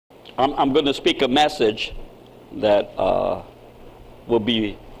I'm going to speak a message that will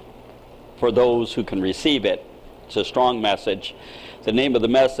be for those who can receive it. It's a strong message. The name of the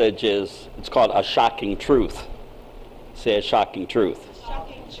message is, it's called A Shocking Truth. Say a shocking truth.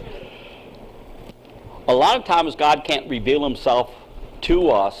 Shocking truth. A lot of times God can't reveal himself to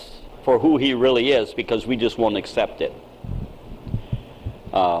us for who he really is because we just won't accept it.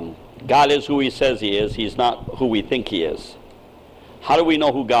 God is who he says he is. He's not who we think he is. How do we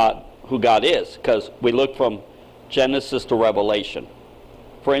know who God is? Because we look from Genesis to Revelation.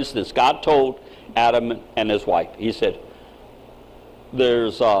 For instance, God told Adam and his wife, he said,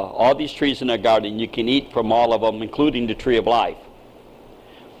 there's all these trees in the garden. You can eat from all of them, including the tree of life.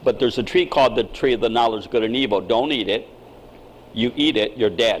 But there's a tree called the tree of the knowledge of good and evil. Don't eat it. You eat it, you're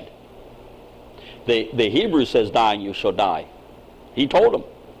dead. The Hebrew says, dying you shall die. He told them.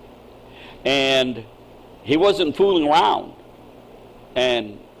 And he wasn't fooling around.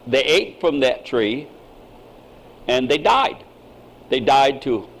 And they ate from that tree, and they died. They died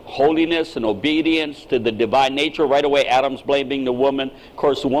to holiness and obedience to the divine nature. Right away, Adam's blaming the woman. Of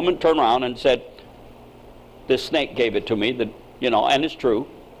course, the woman turned around and said, "This snake gave it to me," and it's true.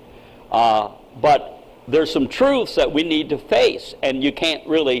 But there's some truths that we need to face, and you can't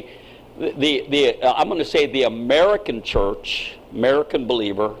really. I'm going to say the American church, American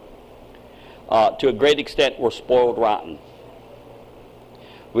believer, to a great extent, we're spoiled rotten.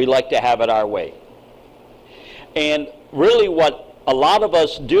 We like to have it our way. And really what a lot of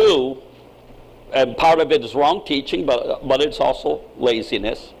us do, and part of it is wrong teaching, but it's also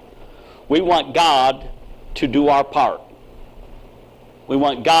laziness. We want God to do our part. We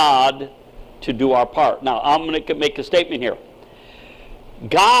want God to do our part. Now, I'm going to make a statement here.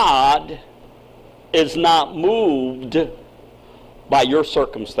 God is not moved by your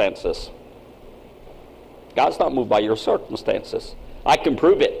circumstances. God's not moved by your circumstances. I can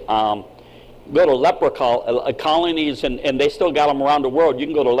prove it. Go to leper colonies, and they still got them around the world. You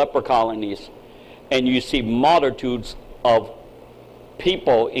can go to leper colonies, and you see multitudes of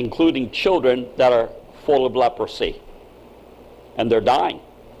people, including children, that are full of leprosy. And they're dying.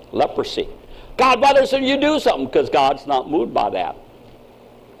 Leprosy. God, why doesn't you do something? Because God's not moved by that.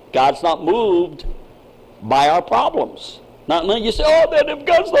 God's not moved by our problems. Now you say, oh, then if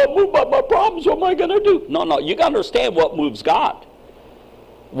God's not moved by my problems, what am I going to do? No, you got to understand what moves God.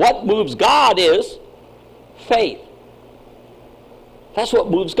 What moves God is faith. That's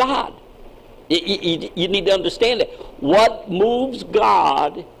what moves God. You need to understand it. What moves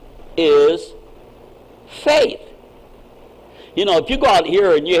God is faith. If you go out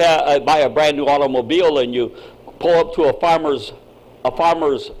here and you buy a brand new automobile and you pull up to a farmer's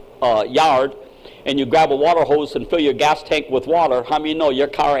yard and you grab a water hose and fill your gas tank with water, how many know your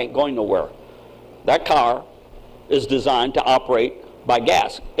car ain't going nowhere? That car is designed to operate by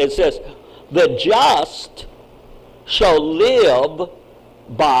gas. It says, the just shall live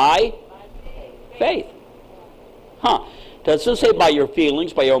by faith. Doesn't say by your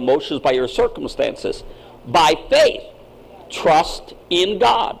feelings, by your emotions, by your circumstances. By faith. Trust in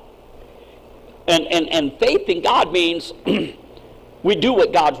God. And faith in God means we do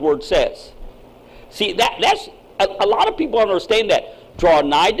what God's word says. See, that's a lot of people understand that. Draw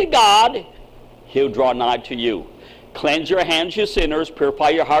nigh to God, he'll draw nigh to you. Cleanse your hands, you sinners. Purify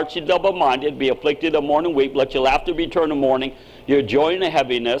your hearts, you double-minded. Be afflicted and mourn and weep. Let your laughter be turned to mourning, your joy into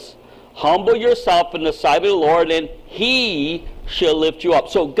heaviness. Humble yourself in the sight of the Lord, and he shall lift you up.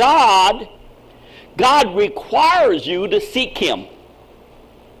 So God requires you to seek him.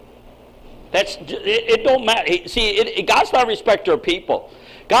 It don't matter. See, God's not a respecter of people.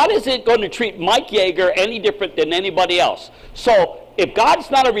 God isn't going to treat Mike Yeager any different than anybody else. So if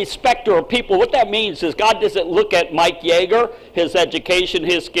God's not a respecter of people, what that means is God doesn't look at Mike Yeager, his education,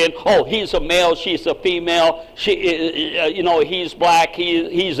 his skin. Oh, he's a male, she's a female. He's black,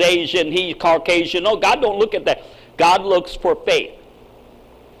 he's Asian, he's Caucasian. No, God don't look at that. God looks for faith.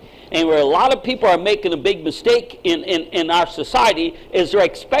 And where a lot of people are making a big mistake in our society is they're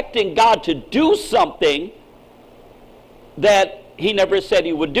expecting God to do something that he never said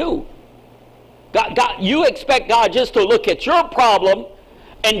he would do. God, you expect God just to look at your problem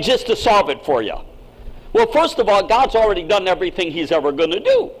and just to solve it for you. Well, first of all, God's already done everything he's ever going to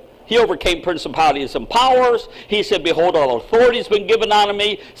do. He overcame principalities and powers. He said, behold, all authority has been given unto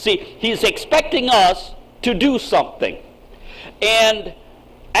me. See, he's expecting us to do something. And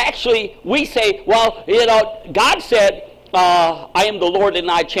actually, we say, well, God said, I am the Lord and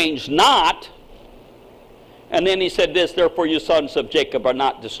I change not. And then he said this, therefore you sons of Jacob are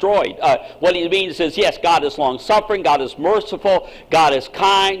not destroyed. What he means is, yes, God is long-suffering, God is merciful, God is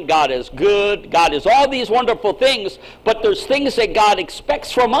kind, God is good, God is all these wonderful things, but there's things that God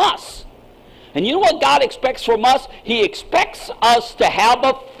expects from us. And you know what God expects from us? He expects us to have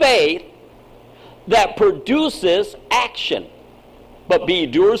a faith that produces action. But be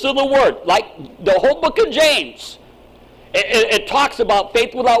doers of the word, like the whole book of James. It talks about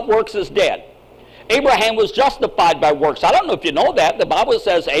faith without works is dead. Abraham was justified by works. I don't know if you know that. The Bible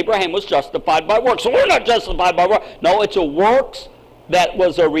says Abraham was justified by works. So we're not justified by works. No, it's a works that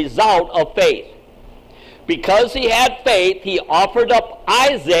was a result of faith. Because he had faith, he offered up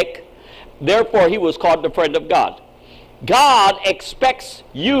Isaac. Therefore, he was called the friend of God. God expects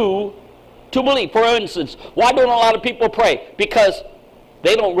you to believe. For instance, why don't a lot of people pray? Because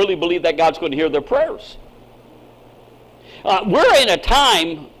they don't really believe that God's going to hear their prayers. We're in a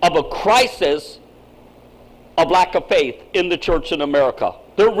time of a crisis of lack of faith in the church in America.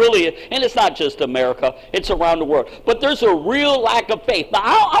 There really is, and it's not just America, it's around the world. But there's a real lack of faith. Now,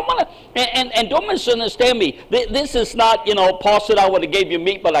 I want to, and don't misunderstand me. This is not, Paul said I would have gave you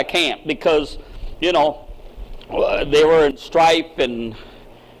meat, but I can't, because, they were in strife and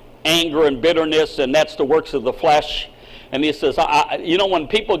anger and bitterness, and that's the works of the flesh. And he says, when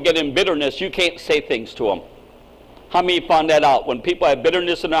people get in bitterness, you can't say things to them. How many found that out? When people have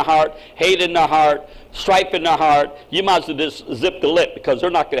bitterness in their heart, hate in their heart, strife in their heart, you might as well just zip the lip, because they're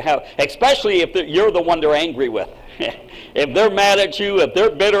not going to have, especially if you're the one they're angry with. If they're mad at you, if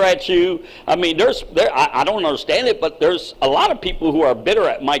they're bitter at you, I mean, I don't understand it, but there's a lot of people who are bitter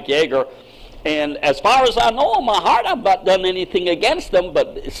at Mike Yeager. And as far as I know in my heart, I've not done anything against them,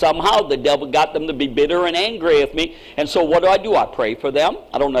 but somehow the devil got them to be bitter and angry with me. And so what do? I pray for them.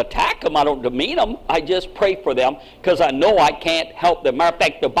 I don't attack them. I don't demean them. I just pray for them, because I know I can't help them. Matter of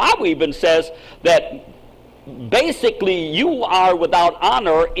fact, the Bible even says that basically you are without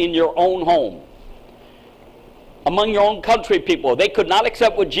honor in your own home. Among your own country people, they could not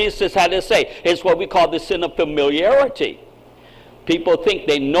accept what Jesus had to say. It's what we call the sin of familiarity. People think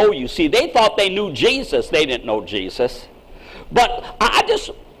they know you. See, they thought they knew Jesus. They didn't know Jesus. But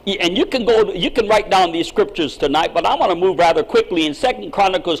and you can write down these scriptures tonight, but I want to move rather quickly. In 2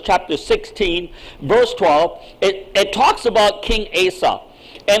 Chronicles chapter 16, verse 12, it talks about King Asa.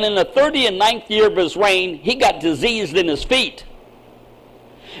 And in the 39th year of his reign, he got diseased in his feet.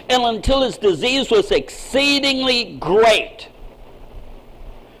 And until his disease was exceedingly great.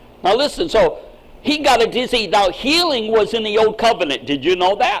 Now listen, so he got a disease. Now, healing was in the Old Covenant. Did you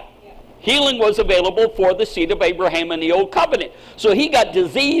know that? Yeah. Healing was available for the seed of Abraham in the Old Covenant. So he got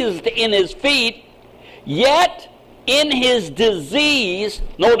diseased in his feet, yet in his disease,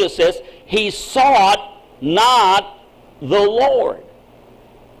 notice this, he sought not the Lord.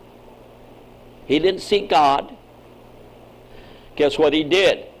 He didn't seek God. Guess what he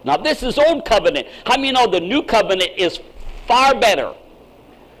did? Now, this is Old Covenant. How many know the New Covenant is far better?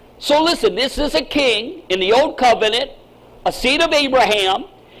 So listen, this is a king in the Old Covenant, a seed of Abraham.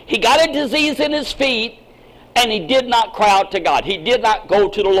 He got a disease in his feet, and he did not cry out to God. He did not go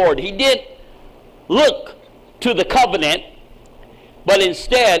to the Lord. He didn't look to the covenant, but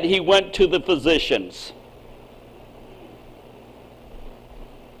instead he went to the physicians.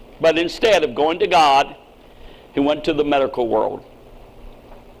 But instead of going to God, he went to the medical world.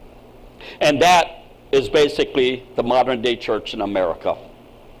 And that is basically the modern day church in America.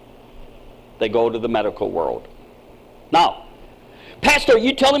 They go to the medical world. Now, Pastor, are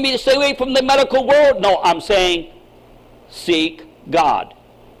you telling me to stay away from the medical world? No, I'm saying seek God.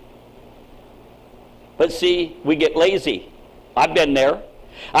 But see, we get lazy. I've been there.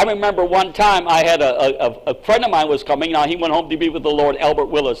 I remember one time I had a friend of mine was coming. Now, he went home to be with the Lord, Albert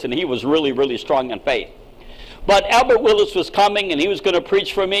Willis, and he was really, really strong in faith. But Albert Willis was coming, and he was going to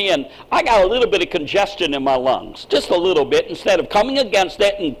preach for me, and I got a little bit of congestion in my lungs, just a little bit. Instead of coming against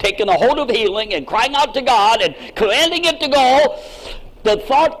it and taking a hold of healing and crying out to God and commanding it to go, the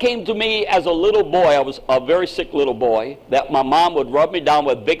thought came to me as a little boy. I was a very sick little boy, that my mom would rub me down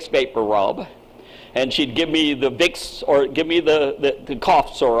with Vicks Vapor Rub, and she'd give me the Vicks, or give me the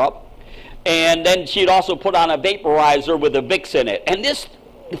cough syrup, and then she'd also put on a vaporizer with a Vicks in it. And this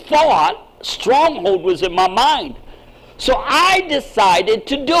thought stronghold was in my mind. So I decided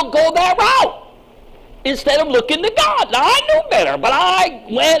to go that route instead of looking to God. Now, I knew better, but I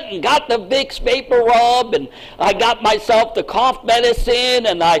went and got the Vicks Vapor Rub, and I got myself the cough medicine,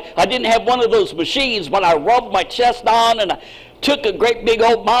 and I didn't have one of those machines, but I rubbed my chest on, and I took a great big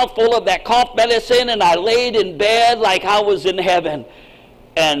old mouthful of that cough medicine, and I laid in bed like I was in heaven.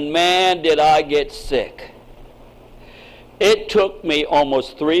 And man, did I get sick. It took me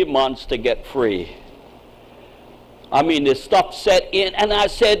almost 3 months to get free. I mean, this stuff set in. And I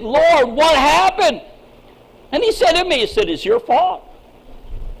said, Lord, what happened? And he said to me, he said, it's your fault.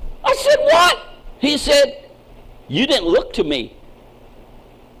 I said, what? He said, you didn't look to me.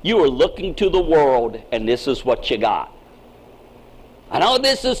 You were looking to the world, and this is what you got. I know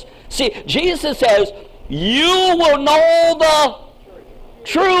this is, see, Jesus says, you will know the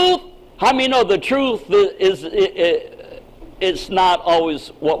truth. How many know the truth is it's not always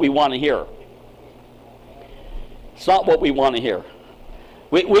what we want to hear? It's not what we want to hear.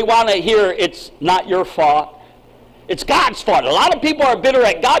 We want to hear it's not your fault. It's God's fault. A lot of people are bitter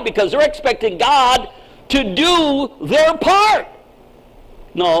at God because they're expecting God to do their part.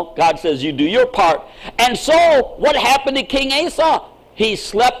 No, God says you do your part. And so, what happened to King Asa? He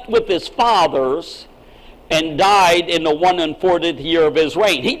slept with his fathers and died in the 140th year of his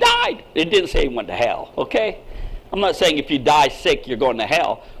reign. He died. It didn't say he went to hell, okay? I'm not saying if you die sick, you're going to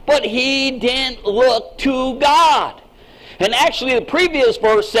hell. But he didn't look to God. And actually, the previous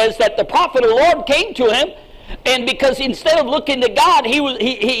verse says that the prophet of the Lord came to him, and because instead of looking to God,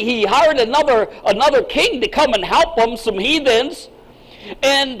 he hired another king to come and help him, some heathens.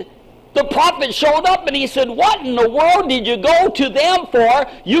 And the prophet showed up and he said, what in the world did you go to them for?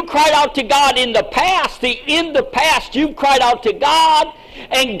 You cried out to God in the past. In the past, you cried out to God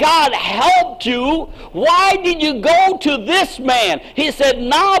and God helped you. Why did you go to this man? He said,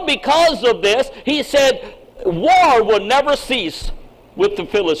 now because of this, he said, war will never cease with the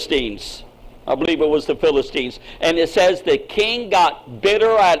Philistines. I believe it was the Philistines. And it says the king got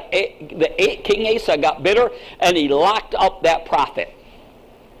bitter, King Asa got bitter, and he locked up that prophet.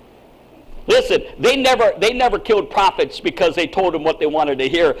 Listen, they never killed prophets because they told them what they wanted to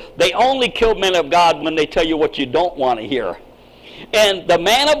hear. They only killed men of God when they tell you what you don't want to hear. And the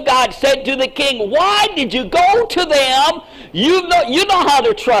man of God said to the king, why did you go to them? You know how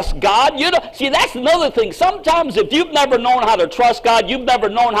to trust God. See, that's another thing. Sometimes if you've never known how to trust God, you've never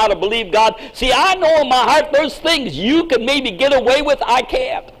known how to believe God. See, I know in my heart there's things you can maybe get away with, I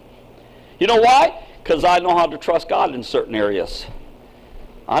can't. You know why? Because I know how to trust God in certain areas.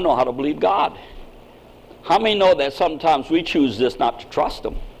 I know how to believe God. How many know that sometimes we choose this not to trust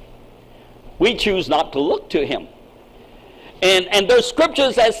Him? We choose not to look to Him. And there's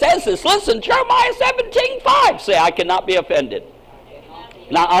scriptures that says this. Listen, Jeremiah 17:5 say, I cannot be offended.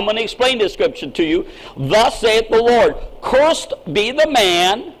 Now, I'm going to explain this scripture to you. Thus saith the Lord, cursed be the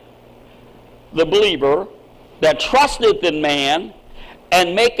man, the believer, that trusteth in man,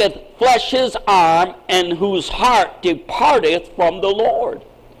 and maketh flesh his arm, and whose heart departeth from the Lord.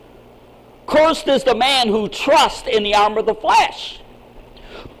 Cursed is the man who trusts in the arm of the flesh.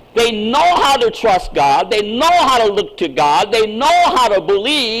 They know how to trust God. They know how to look to God. They know how to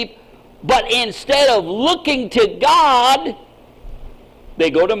believe. But instead of looking to God,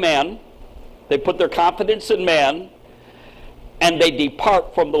 they go to men. They put their confidence in men. And they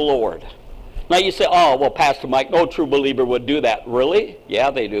depart from the Lord. Now you say, oh, well, Pastor Mike, no true believer would do that. Really?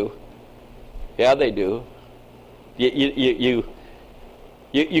 Yeah, they do. Yeah, they do. You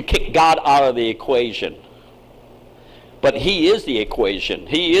kick God out of the equation. But He is the equation.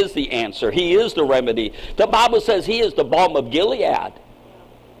 He is the answer. He is the remedy. The Bible says He is the balm of Gilead.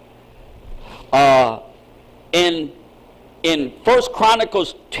 In 1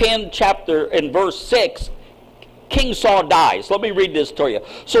 Chronicles 10 chapter in verse 6, King Saul dies. Let me read this to you.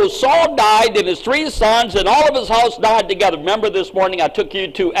 So Saul died, and his 3 sons, and all of his house died together. Remember this morning I took you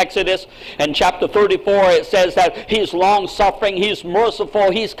to Exodus, and chapter 34, it says that He's long-suffering, He's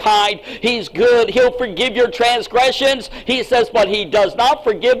merciful, He's kind, He's good, He'll forgive your transgressions. He says, but He does not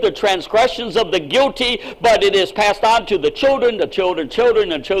forgive the transgressions of the guilty, but it is passed on to the children, and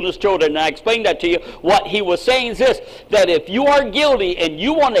children's children. And I explained that to you. What he was saying is this, that if you are guilty and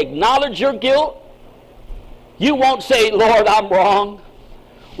you want to acknowledge your guilt, you won't say, Lord, I'm wrong.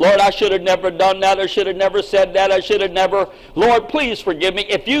 Lord, I should have never done that. I should have never said that. I should have never. Lord, please forgive me.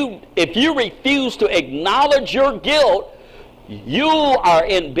 If you refuse to acknowledge your guilt, you are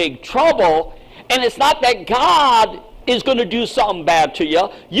in big trouble. And it's not that God is going to do something bad to you.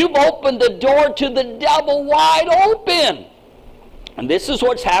 You've opened the door to the devil wide open. And this is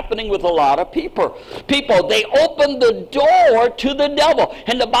what's happening with a lot of people. They open the door to the devil.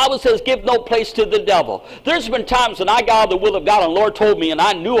 And the Bible says, give no place to the devil. There's been times when I got out of the will of God and the Lord told me, and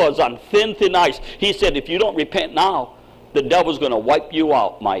I knew I was on thin ice. He said, if you don't repent now, the devil's going to wipe you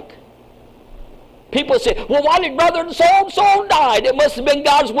out, Mike. People say, well, why did brother so-and-so die? It must have been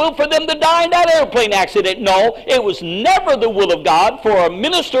God's will for them to die in that airplane accident. No, it was never the will of God for a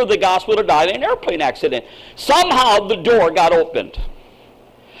minister of the gospel to die in an airplane accident. Somehow the door got opened.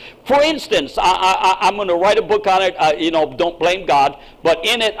 For instance, I'm going to write a book on it, don't blame God, but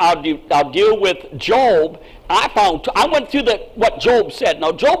in it I'll deal with Job. I went through what Job said.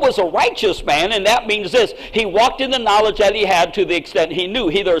 Now, Job was a righteous man, and that means this. He walked in the knowledge that he had to the extent he knew.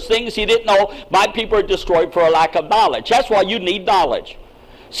 There's things he didn't know. My people are destroyed for a lack of knowledge. That's why you need knowledge.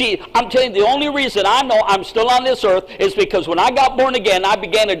 See, I'm telling you, the only reason I know I'm still on this earth is because when I got born again, I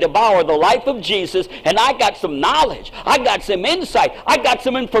began to devour the life of Jesus, and I got some knowledge. I got some insight. I got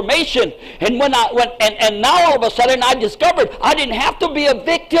some information. And and now all of a sudden I discovered I didn't have to be a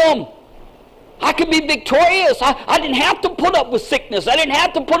victim. I could be victorious. I didn't have to put up with sickness. I didn't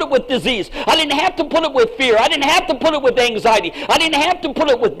have to put up with disease. I didn't have to put up with fear. I didn't have to put up with anxiety. I didn't have to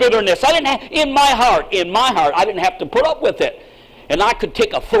put up with bitterness. In my heart, I didn't have to put up with it. And I could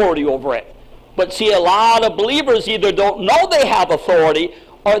take authority over it. But see, a lot of believers either don't know they have authority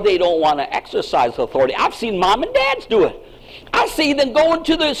or they don't want to exercise authority. I've seen mom and dads do it. I see them going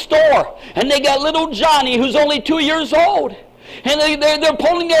to the store and they got little Johnny who's only 2 years old. And they're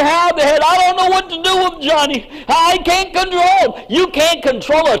pulling their hair out of their head. I don't know what to do with Johnny. I can't control him. You can't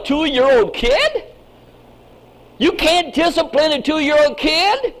control a 2-year-old kid? You can't discipline a 2-year-old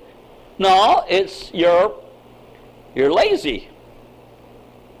kid? No, it's you're lazy.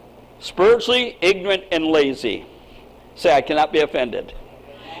 Spiritually ignorant and lazy. Say, I cannot be offended.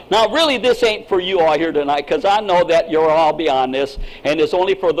 Now, really, this ain't for you all here tonight, because I know that you're all beyond this, and it's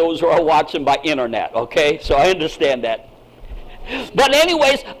only for those who are watching by internet, okay? So I understand that. But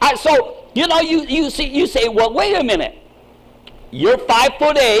anyways, you say, well, wait a minute. You're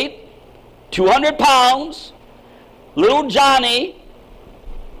 5'8", 200 pounds, little Johnny,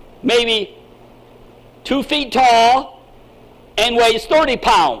 maybe 2 feet tall, and weighs 30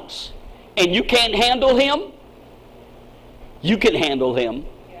 pounds. And you can't handle him? You can handle him.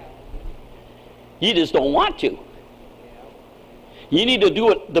 You just don't want to. You need to do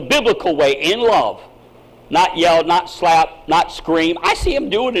it the biblical way, in love. Not yell, not slap, not scream. I see them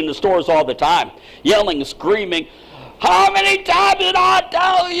do it in the stores all the time. Yelling and screaming. How many times did I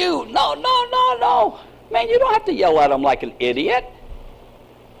tell you? No. Man, you don't have to yell at them like an idiot.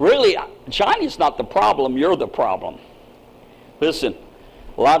 Really, Johnny's not the problem. You're the problem. Listen,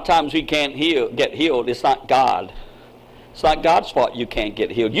 a lot of times we can't get healed. It's not God. It's not God's fault you can't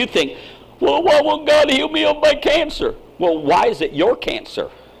get healed. You think, well, why won't God heal me of my cancer? Well, why is it your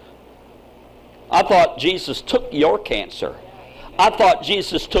cancer? I thought Jesus took your cancer. I thought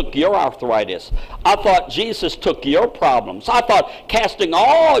Jesus took your arthritis. I thought Jesus took your problems. I thought casting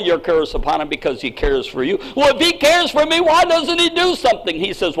all your cares upon him because he cares for you. Well, if he cares for me, why doesn't he do something?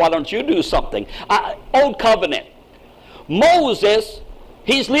 He says, why don't you do something? Old covenant. Moses,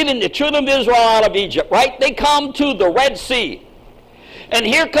 he's leading the children of Israel out of Egypt, right? They come to the Red Sea. And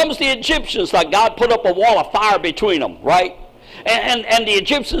here comes the Egyptians, like God put up a wall of fire between them, right? And the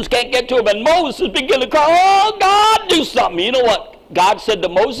Egyptians can't get to him, and Moses began to cry, oh, God, do something. You know what God said to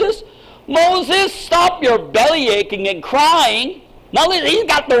Moses? Moses, stop your belly aching and crying. Now, he's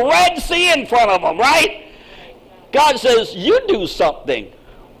got the Red Sea in front of him, right? God says, you do something.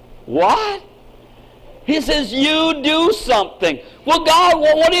 What? He says, you do something. Well, God,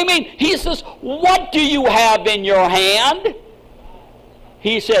 what do you mean? He says, what do you have in your hand?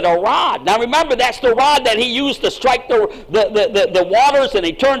 He said, a rod. Now remember, that's the rod that he used to strike the waters, and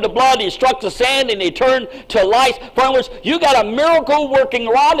he turned to blood. He struck the sand, and he turned to lice. For other words, you got a miracle-working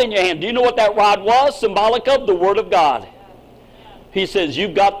rod in your hand. Do you know what that rod was? Symbolic of the Word of God. He says,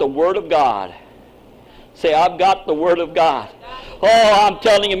 you've got the Word of God. Say, I've got the Word of God. Oh, I'm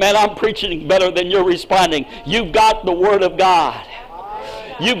telling you, man, I'm preaching better than you're responding. You've got the Word of God.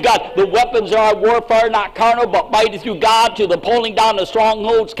 You've got the weapons of our warfare, not carnal, but mighty through God, to the pulling down of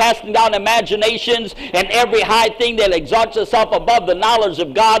strongholds, casting down imaginations, and every high thing that exalts itself above the knowledge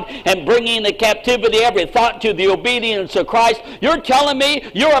of God, and bringing into captivity every thought to the obedience of Christ. You're telling me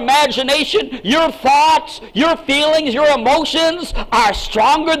your imagination, your thoughts, your feelings, your emotions are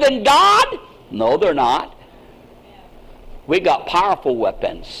stronger than God? No, they're not. We got powerful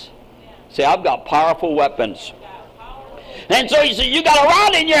weapons. Say, I've got powerful weapons. And so he said, you got a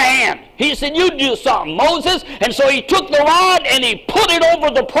rod in your hand. He said, you do something, Moses. And so he took the rod and he put it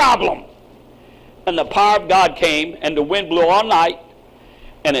over the problem. And the power of God came, and the wind blew all night,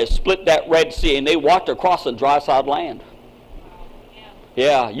 and it split that Red Sea, and they walked across the dry sod land.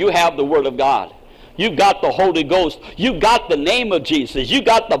 Yeah, you have the Word of God. You've got the Holy Ghost. You've got the name of Jesus. You've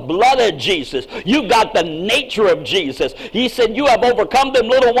got the blood of Jesus. You've got the nature of Jesus. He said, you have overcome them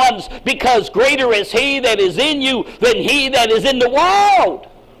little ones, because greater is he that is in you than he that is in the world.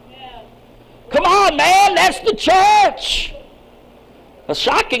 Yeah. Come on, man. That's the church. A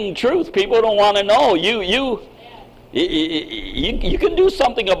shocking truth people don't want to know. You can do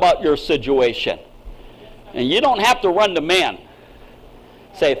something about your situation. And you don't have to run to men.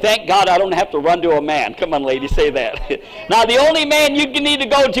 Say, thank God I don't have to run to a man. Come on, ladies, say that. Now, the only man you need to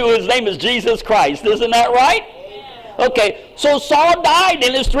go to, his name is Jesus Christ. Isn't that right? Okay, so Saul died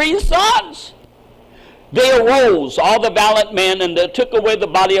and his 3 sons. They arose, all the valiant men, and they took away the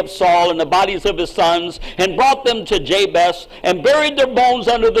body of Saul and the bodies of his sons, and brought them to Jabesh, and buried their bones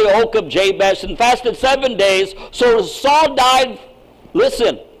under the oak of Jabesh, and fasted 7 days. So Saul died,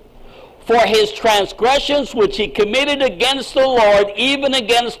 listen, for his transgressions which he committed against the Lord, even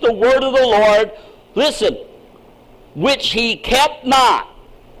against the word of the Lord, listen, which he kept not.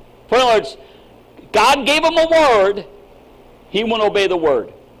 For in other words, God gave him a word, he wouldn't obey the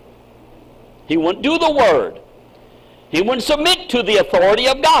word. He wouldn't do the word. He wouldn't submit to the authority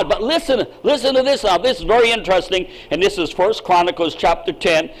of God. But listen to this now. This is very interesting, and this is 1 Chronicles chapter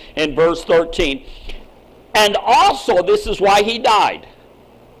 10 and verse 13. And also, this is why he died.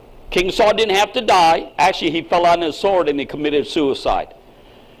 King Saul didn't have to die. Actually, he fell on his sword and he committed suicide.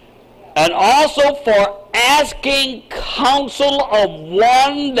 And also for asking counsel of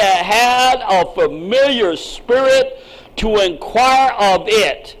one that had a familiar spirit to inquire of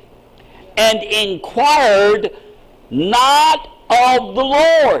it, and inquired not of the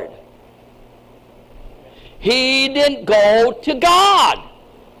Lord. He didn't go to God.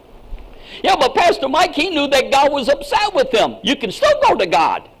 Yeah, but Pastor Mike, he knew that God was upset with him. You can still go to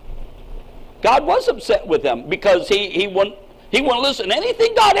God. God was upset with him because he wouldn't listen to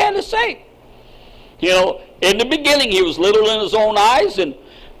anything God had to say. You know, in the beginning he was little in his own eyes, and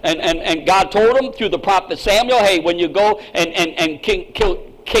God told him through the prophet Samuel, hey, when you go and kill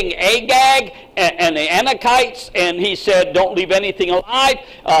King Agag and the Anakites, and he said, don't leave anything alive.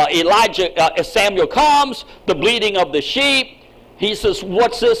 As Samuel comes, the bleating of the sheep, he says,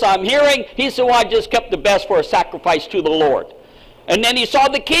 what's this I'm hearing? He said, well, I just kept the best for a sacrifice to the Lord. And then he saw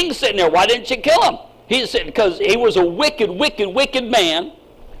the king sitting there. Why didn't you kill him? He said, because he was a wicked, wicked, wicked man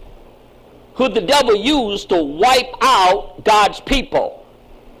who the devil used to wipe out God's people.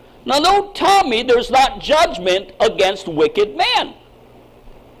 Now don't tell me there's not judgment against wicked men.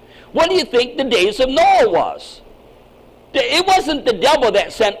 What do you think the days of Noah was? It wasn't the devil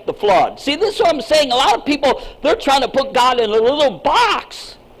that sent the flood. See, this is what I'm saying. A lot of people, they're trying to put God in a little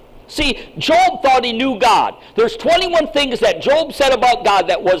box. See, Job thought he knew God. There's 21 things that Job said about God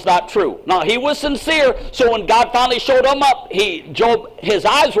that was not true. Now, he was sincere, so when God finally showed him up, his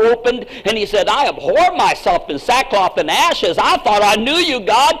eyes were opened, and he said, I abhor myself in sackcloth and ashes. I thought I knew you,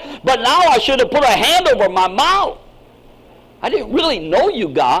 God, but now I should have put a hand over my mouth. I didn't really know you,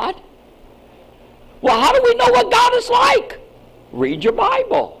 God. Well, how do we know what God is like? Read your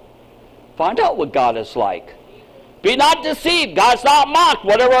Bible. Find out what God is like. Be not deceived. God's not mocked.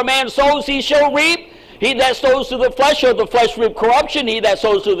 Whatever a man sows, he shall reap. He that sows to the flesh shall the flesh reap corruption. He that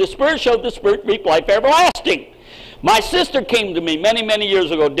sows to the Spirit shall the Spirit reap life everlasting. My sister came to me many, many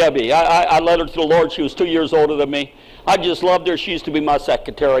years ago, Debbie. I led her to the Lord. She was 2 years older than me. I just loved her. She used to be my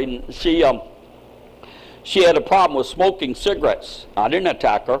secretary. And she had a problem with smoking cigarettes. I didn't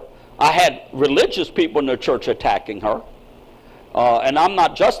attack her. I had religious people in the church attacking her. And I'm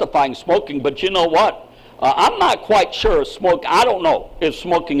not justifying smoking, but you know what? I'm not quite sure I don't know if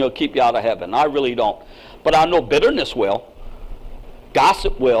smoking will keep you out of heaven. I really don't. But I know bitterness will.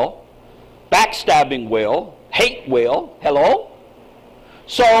 Gossip will. Backstabbing will. Hate will. Hello?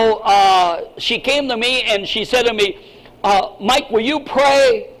 So she came to me and she said to me, Mike, will you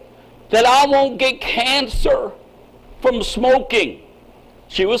pray that I won't get cancer from smoking?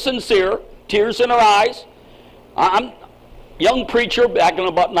 She was sincere, tears in her eyes. I'm a young preacher back in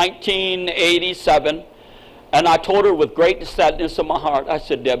about 1987, and I told her with great sadness in my heart, I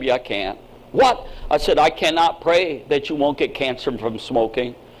said, Debbie, I can't. What? I said, I cannot pray that you won't get cancer from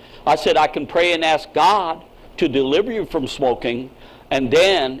smoking. I said, I can pray and ask God to deliver you from smoking, and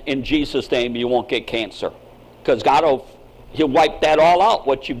then in Jesus' name you won't get cancer. Because God He'll wipe that all out,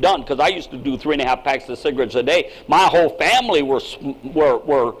 what you've done. Because I used to do 3.5 packs of cigarettes a day. My whole family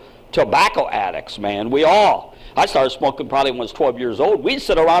were tobacco addicts, man. I started smoking probably when I was 12 years old. We'd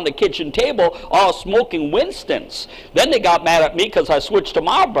sit around the kitchen table all smoking Winstons. Then they got mad at me because I switched to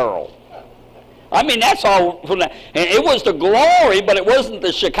Marlboro. I mean, that's all. And it was the glory, but it wasn't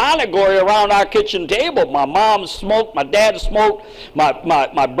the Shekinah glory around our kitchen table. My mom smoked, my dad smoked,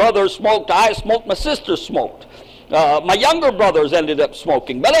 my brother smoked, I smoked, my sister smoked. My younger brothers ended up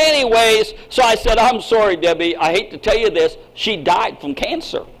smoking. But anyways, so I said, I'm sorry, Debbie. I hate to tell you this. She died from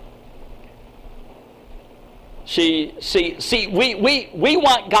cancer. We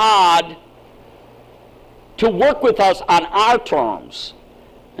want God to work with us on our terms.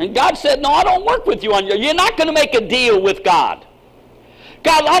 And God said, no, I don't work with you on your, you're not going to make a deal with God.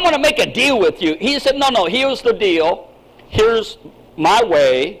 God, I want to make a deal with you. He said, no, here's the deal. Here's my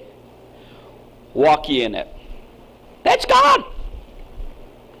way. Walk ye in it. That's God.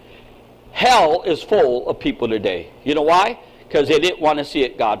 Hell is full of people today. You know why? Because they didn't want to see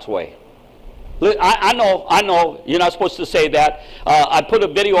it God's way. I know, you're not supposed to say that. I put a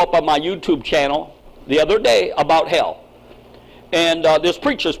video up on my YouTube channel the other day about hell. And there's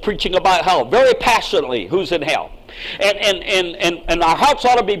preachers preaching about hell very passionately, who's in hell. And our hearts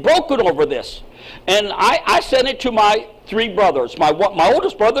ought to be broken over this. And I sent it to my three brothers. My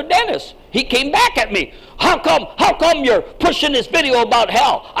oldest brother, Dennis, he came back at me. How come you're pushing this video about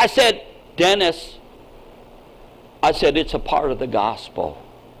hell? I said, Dennis, it's a part of the gospel.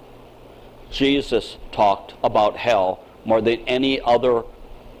 Jesus talked about hell more than any other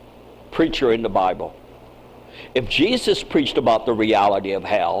preacher in the Bible. If Jesus preached about the reality of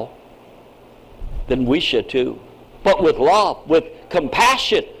hell, then we should too. But with love, with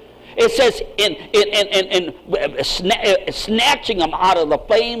compassion. It says in snatching them out of the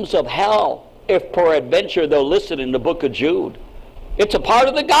flames of hell, if peradventure they'll listen in the book of Jude. It's a part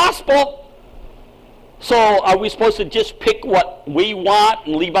of the gospel. So are we supposed to just pick what we want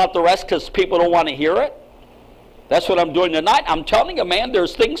and leave out the rest because people don't want to hear it? That's what I'm doing tonight. I'm telling you, man,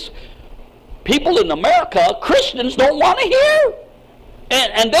 there's things people in America, Christians, don't want to hear.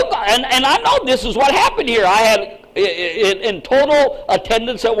 And I know this is what happened here. I had, in total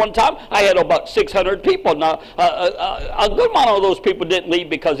attendance at one time, I had about 600 people. Now, a good amount of those people didn't leave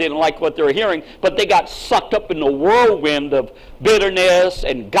because they didn't like what they were hearing, but they got sucked up in the whirlwind of bitterness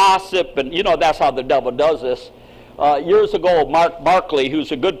and gossip, and you know that's how the devil does this. Years ago, Mark Barkley,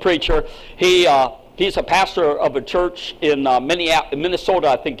 who's a good preacher, he's a pastor of a church in Minnesota,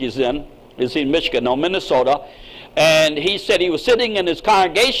 I think he's in Michigan, no, Minnesota. And he said he was sitting in his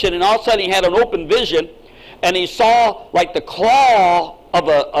congregation, and all of a sudden he had an open vision, and he saw like the claw of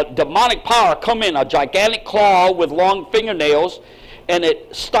a demonic power come in, a gigantic claw with long fingernails, and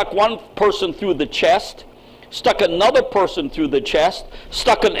it stuck one person through the chest, stuck another person through the chest,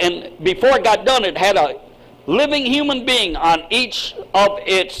 and before it got done, it had a living human being on each of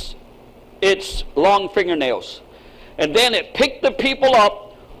its long fingernails. And then it picked the people up,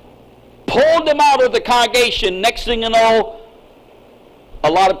 pulled them out of the congregation. Next thing you know,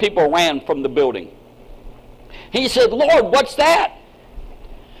 a lot of people ran from the building. He said, Lord, what's that?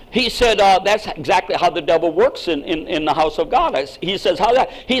 He said, that's exactly how the devil works in the house of God. He says, how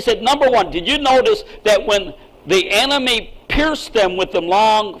that? He said, number one, did you notice that when the enemy pierced them with the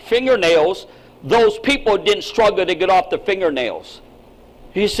long fingernails, those people didn't struggle to get off the fingernails?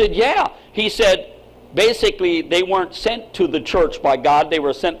 He said, yeah. He said, basically, they weren't sent to the church by God. They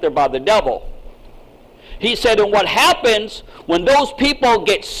were sent there by the devil. He said, and what happens when those people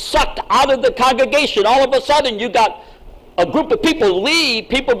get sucked out of the congregation, all of a sudden you got a group of people leave,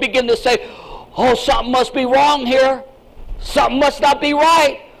 people begin to say, oh, something must be wrong here. Something must not be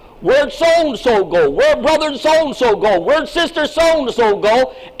right. Where'd so-and-so go? Where'd brother so-and-so go? Where'd sister so-and-so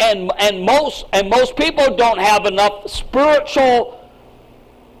go? And most people don't have enough spiritual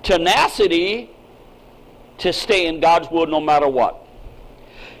tenacity to stay in God's will no matter what.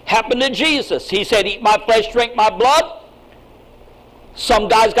 Happened to Jesus. He said, eat my flesh, drink my blood. Some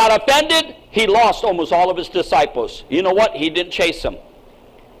guys got offended. He lost almost all of his disciples. You know what? He didn't chase them.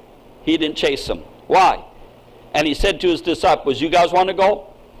 He didn't chase them. Why? And he said to his disciples, you guys want to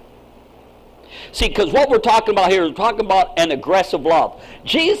go? See, because what we're talking about here is talking about an aggressive love.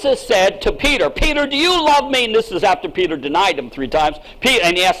 Jesus said to Peter, Peter, do you love me? And this is after Peter denied him 3 times.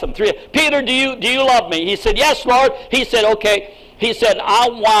 And he asked him 3, Peter, do you love me? He said, yes, Lord. He said, okay. He said, I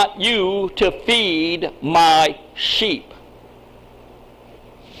want you to feed my sheep.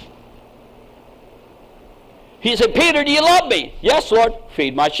 He said, Peter, do you love me? Yes, Lord,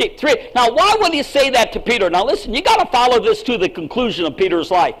 feed my sheep. 3. Now, why would he say that to Peter? Now, listen, you got to follow this to the conclusion of Peter's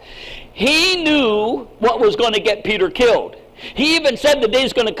life. He knew what was going to get Peter killed. He even said the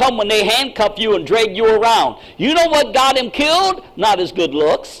day's going to come when they handcuff you and drag you around. You know what got him killed? Not his good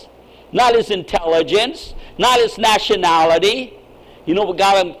looks, not his intelligence, not his nationality. You know what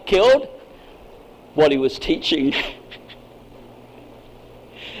got him killed? What he was teaching.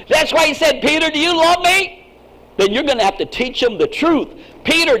 That's why he said, Peter, do you love me? Then you're going to have to teach him the truth.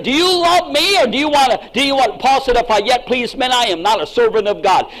 Peter, do you love me, or do you want, Paul said, if I yet please men, I am not a servant of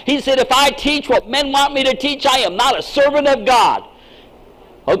God. He said, if I teach what men want me to teach, I am not a servant of God.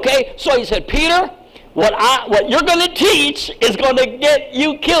 Okay? So he said, Peter, what you're going to teach is going to get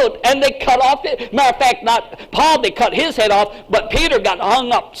you killed. And they cut off it. Matter of fact, not Paul, they cut his head off, but Peter got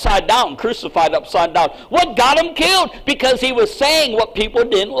hung upside down, crucified upside down. What got him killed? Because he was saying what people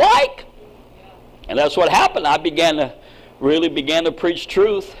didn't like. And that's what happened. I really began to preach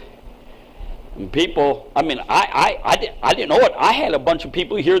truth. And people, I didn't know it. I had a bunch of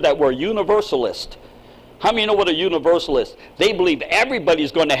people here that were universalists. How many know what a universalist? They believe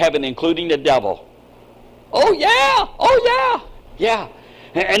everybody's going to heaven, including the devil. Oh yeah, yeah.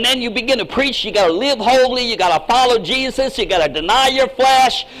 And then you begin to preach. You got to live holy. You got to follow Jesus. You got to deny your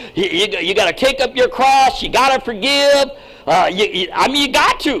flesh. You got to take up your cross. You got to forgive. You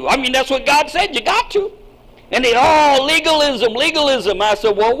got to. That's what God said. You got to. And they, legalism. I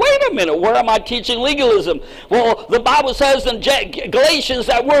said, well, wait a minute. Where am I teaching legalism? Well, the Bible says in Galatians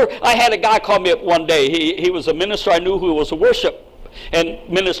I had a guy call me up one day. He was a minister I knew who was a worship and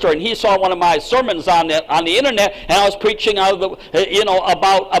minister, and he saw one of my sermons on the internet, and I was preaching out of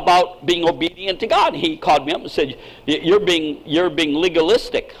about being obedient to God. And he called me up and said, you're being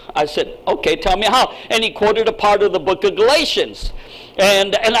legalistic. I said, okay, tell me how. And he quoted a part of the book of Galatians.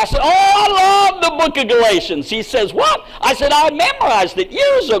 And I said, oh, I love the book of Galatians. He says, what? I said, I memorized it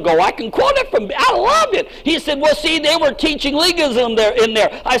years ago. I can quote it I love it. He said, well, see, they were teaching legalism in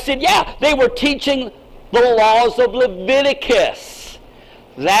there. I said, yeah, they were teaching the laws of Leviticus.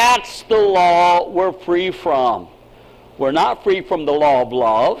 That's the law we're free from. We're not free from the law of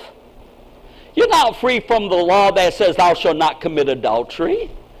love. You're not free from the law that says thou shalt not commit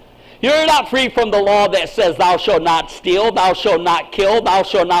adultery. You're not free from the law that says thou shalt not steal, thou shalt not kill, thou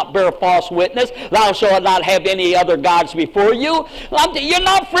shalt not bear false witness, thou shalt not have any other gods before you. You're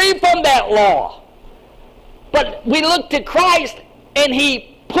not free from that law. But we look to Christ, and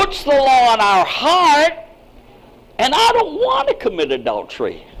he puts the law in our heart. And I don't want to commit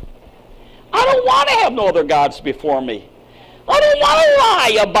adultery. I don't want to have no other gods before me. I don't want to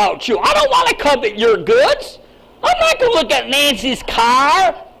lie about you. I don't want to covet your goods. I'm not going to look at Nancy's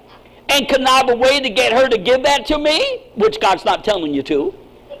car and connive a way to get her to give that to me, which God's not telling you to.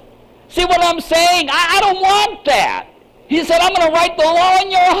 See what I'm saying? I don't want that. He said, I'm going to write the law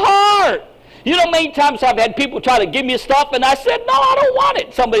in your heart. You know, many times I've had people try to give me stuff, and I said, no, I don't want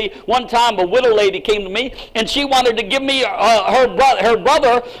it. Somebody, one time, a widow lady came to me, and she wanted to give me, her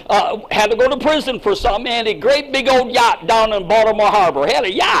brother had to go to prison for something, and a great big old yacht down in Baltimore Harbor. He had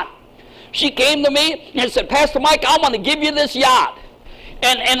a yacht. She came to me and said, Pastor Mike, I want to give you this yacht.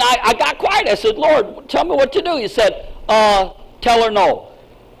 And I got quiet. I said, Lord, tell me what to do. He said, tell her no.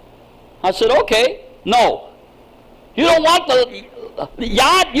 I said, okay, no. You don't want the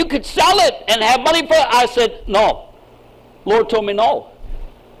yacht? You could sell it and have money for it. I said, no. Lord told me no.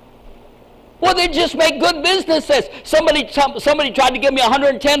 Well, they just make good businesses. Somebody tried to give me a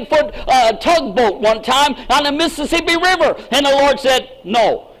 110-foot tugboat one time on the Mississippi River, and the Lord said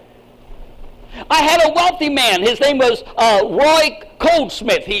no. I had a wealthy man. His name was Roy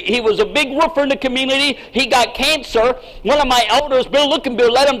Goldsmith. He was a big roofer in the community. He got cancer. One of my elders, Bill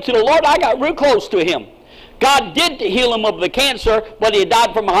Lookenbill, led him to the Lord. I got real close to him. God did heal him of the cancer, but he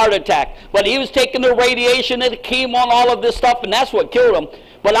died from a heart attack. But he was taking the radiation and the chemo and all of this stuff, and that's what killed him.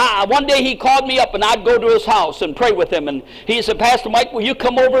 But one day he called me up, and I'd go to his house and pray with him. And he said, Pastor Mike, will you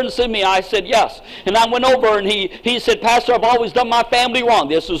come over and see me? I said, yes. And I went over, and he said, Pastor, I've always done my family wrong.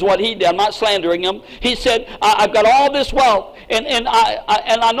 This is what he did. I'm not slandering him. He said, I've got all this wealth, and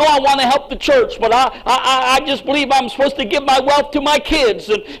I know I want to help the church, but I just believe I'm supposed to give my wealth to my kids,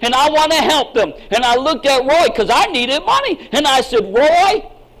 and I want to help them. And I looked at Roy, because I needed money. And I said, Roy,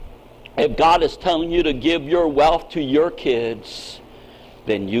 if God is telling you to give your wealth to your kids,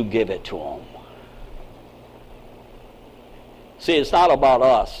 then you give it to them. See, it's not about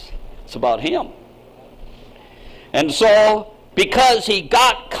us. It's about him. And so, because he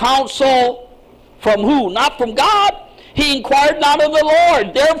got counsel from who? Not from God. He inquired not of the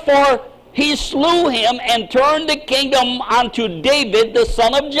Lord. Therefore, he slew him and turned the kingdom unto David, the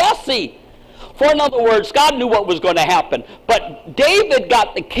son of Jesse. For in other words, God knew what was going to happen. But David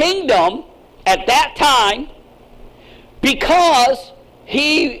got the kingdom at that time because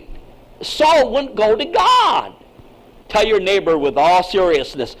Saul wouldn't go to God. Tell your neighbor with all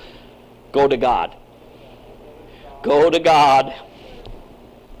seriousness, go to God. Go to God.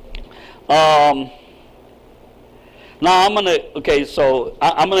 Now I'm going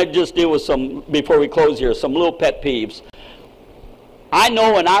to just deal with some, before we close here, some little pet peeves. I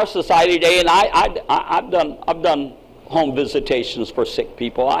know in our society today, and I've done home visitations for sick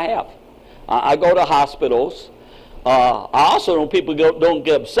people. I have. I go to hospitals. I also know people don't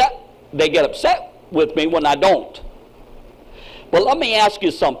get upset. They get upset with me when I don't. But let me ask you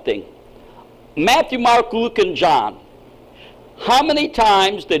something. Matthew, Mark, Luke, and John, how many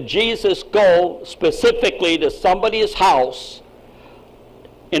times did Jesus go specifically to somebody's house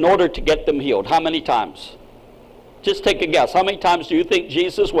in order to get them healed? How many times? Just take a guess. How many times do you think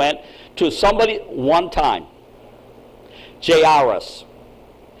Jesus went to somebody? One time. Jairus.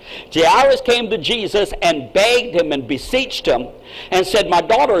 Jairus came to Jesus and begged him and beseeched him and said, my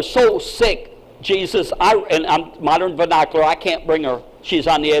daughter is so sick, Jesus, and I'm modern vernacular, I can't bring her. She's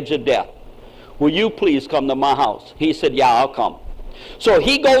on the edge of death. Will you please come to my house? He said, yeah, I'll come. So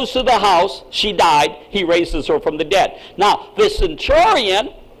he goes to the house. She died. He raises her from the dead. Now, the centurion,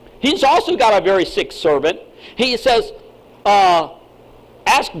 he's also got a very sick servant. He says,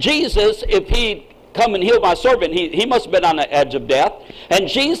 ask Jesus if he'd come and heal my servant. He must have been on the edge of death. And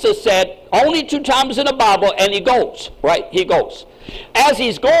Jesus said, only 2 times in the Bible, and he goes, right? He goes. As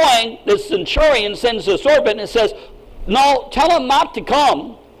he's going, the centurion sends the servant and says, no, tell him not to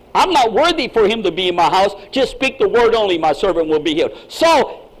come. I'm not worthy for him to be in my house. Just speak the word only, my servant will be healed.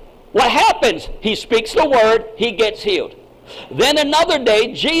 So, what happens? He speaks the word, he gets healed. Then another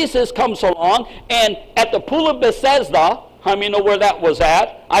day, Jesus comes along, and at the pool of Bethesda, how many know where that was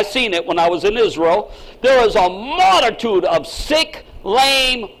at? I seen it when I was in Israel. There was a multitude of sick,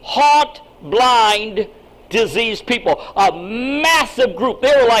 lame, halt, blind, diseased people. A massive group.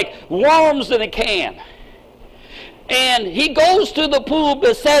 They were like worms in a can. And he goes to the pool of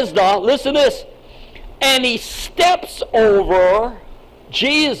Bethesda, listen to this, and he steps over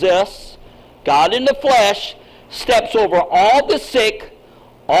Jesus, God in the flesh, steps over all the sick,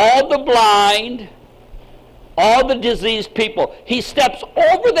 all the blind, all the diseased people. He steps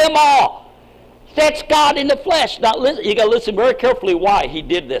over them all. That's God in the flesh. Now listen, you got to listen very carefully why he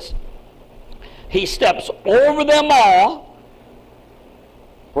did this. He steps over them all,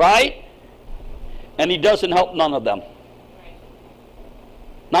 right? And he doesn't help none of them.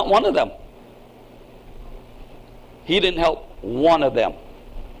 Not one of them. He didn't help one of them.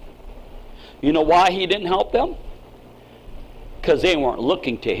 You know why he didn't help them? Because they weren't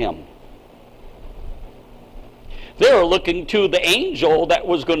looking to him. They were looking to the angel that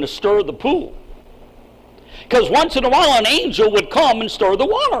was going to stir the pool. Because once in a while an angel would come and stir the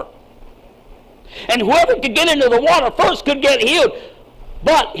water. And whoever could get into the water first could get healed.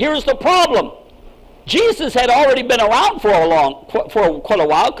 But here's the problem. Jesus had already been around for quite a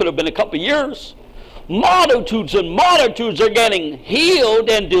while, could have been a couple of years. Multitudes and multitudes are getting healed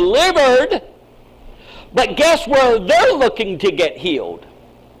and delivered. But guess where they're looking to get healed?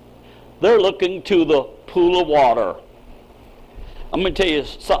 They're looking to the pool of water. I'm going to tell you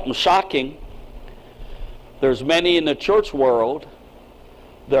something shocking. There's many in the church world,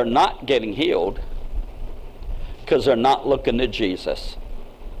 they're not getting healed because they're not looking to Jesus.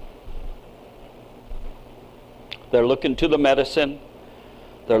 They're looking to the medicine.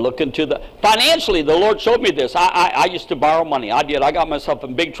 They're looking to the... Financially, the Lord showed me this. I used to borrow money. I did. I got myself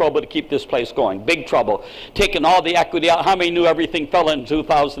in big trouble to keep this place going. Big trouble. Taking all the equity out. How many knew everything fell in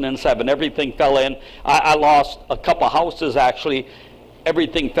 2007? Everything fell in. I lost a couple houses, actually.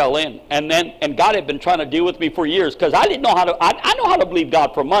 Everything fell in. And God had been trying to deal with me for years because I didn't know how to... I know how to believe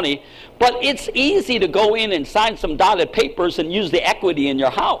God for money, but it's easy to go in and sign some dotted papers and use the equity in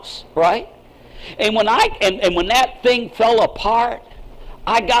your house, right? And when when that thing fell apart,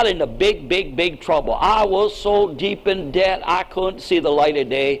 I got into big trouble. I was so deep in debt, I couldn't see the light of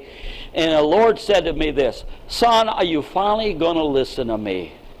day. And the Lord said to me this, son, are you finally going to listen to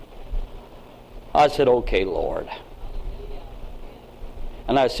me? I said, okay, Lord.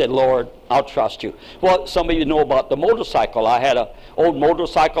 And I said, Lord, I'll trust you. Well, some of you know about the motorcycle. I had an old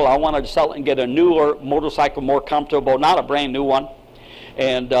motorcycle. I wanted to sell it and get a newer motorcycle, more comfortable, not a brand new one.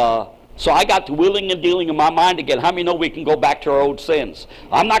 And so I got to wheeling and dealing in my mind again. How many know we can go back to our old sins?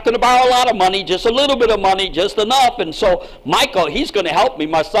 I'm not going to borrow a lot of money, just a little bit of money, just enough. And so Michael, he's going to help me.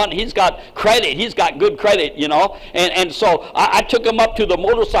 My son, he's got credit. He's got good credit, you know. And so I took him up to the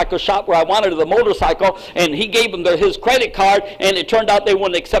motorcycle shop where I wanted the motorcycle, and he gave him his credit card, and it turned out they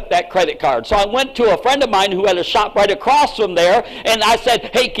wouldn't accept that credit card. So I went to a friend of mine who had a shop right across from there, and I said,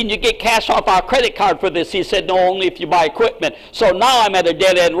 hey, can you get cash off our credit card for this? He said, no, only if you buy equipment. So now I'm at a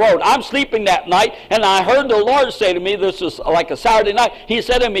dead-end road. I'm sleeping that night, and I heard the Lord say to me, this was like a Saturday night, he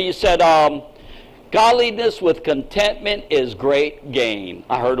said to me, he said, godliness with contentment is great gain.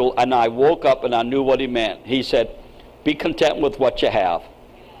 I heard, and I woke up and I knew what he meant. He said, be content with what you have,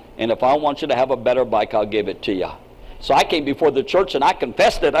 and if I want you to have a better bike, I'll give it to you. So I came before the church and I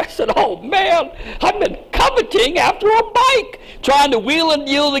confessed it. I said, oh man, I've been coveting after a bike, trying to wheel and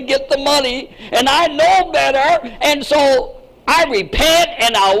deal to get the money, and I know better, and so I repent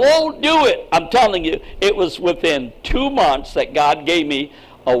and I won't do it. I'm telling you, it was within 2 months that God gave me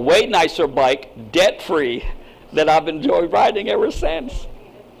a way nicer bike, debt-free, that I've enjoyed riding ever since.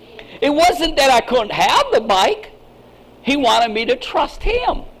 It wasn't that I couldn't have the bike. He wanted me to trust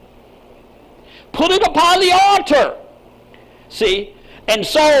him. Put it upon the altar. See? And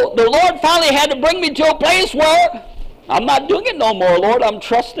so the Lord finally had to bring me to a place where I'm not doing it no more, Lord. I'm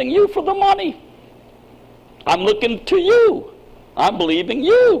trusting you for the money. I'm looking to you. I'm believing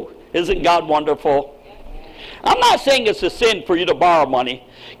you. Isn't God wonderful? I'm not saying it's a sin for you to borrow money,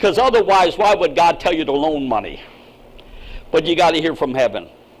 because otherwise, why would God tell you to loan money? But you got to hear from heaven.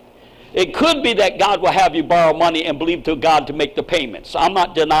 It could be that God will have you borrow money and believe to God to make the payments. I'm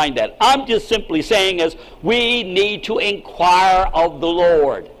not denying that. I'm just simply saying is we need to inquire of the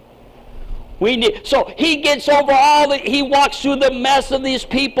Lord. So he gets over he walks through the mess of these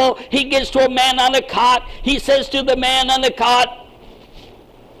people. He gets to a man on a cot. He says to the man on the cot,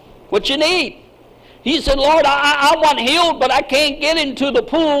 what you need? He said, Lord, I want healed, but I can't get into the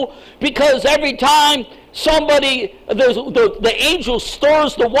pool because every time somebody, the angel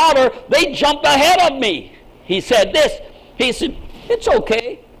stirs the water, they jump ahead of me. He said this. He said, it's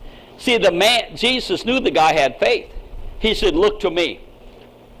okay. See, Jesus knew the guy had faith. He said, look to me.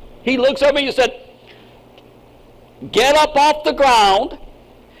 He looks at me and said, get up off the ground,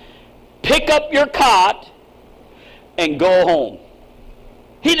 pick up your cot, and go home.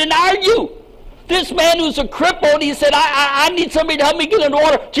 He didn't argue. This man who's a cripple, he said, I need somebody to help me get in the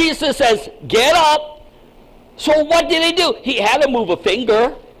water. Jesus says, get up. So what did he do? He had to move a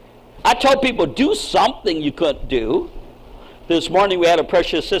finger. I tell people, do something you couldn't do. This morning we had a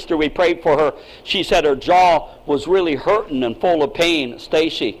precious sister, we prayed for her. She said her jaw was really hurting and full of pain,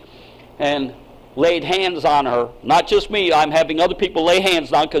 Stacy, and laid hands on her. Not just me, I'm having other people lay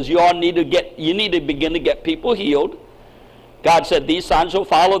hands on, because you need to begin to get people healed. God said, these signs will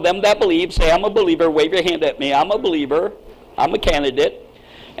follow them that believe. Say, I'm a believer. Wave your hand at me. I'm a believer. I'm a candidate.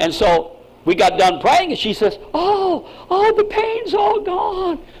 And so we got done praying, and she says, oh, the pain's all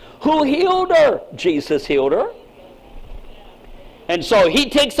gone. Who healed her? Jesus healed her. And so he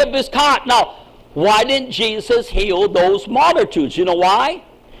takes up his cot. Now, why didn't Jesus heal those multitudes? You know why?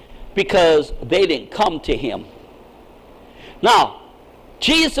 Because they didn't come to him. Now,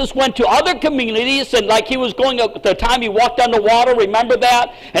 Jesus went to other communities, and like he was going up at the time he walked on the water, remember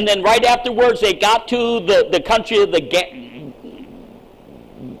that? And then right afterwards they got to the country of the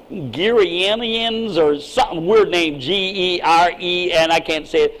Gerenians, or something weird name, Geren, I can't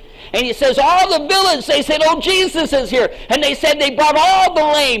say it. And he says, all the village, they said, oh, Jesus is here. And they said they brought all the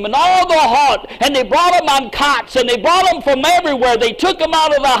lame and all the halt, and they brought them on cots, and they brought them from everywhere. They took them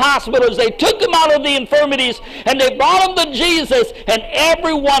out of the hospitals. They took them out of the infirmities, and they brought them to Jesus, and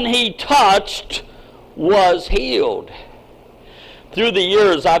everyone he touched was healed. Through the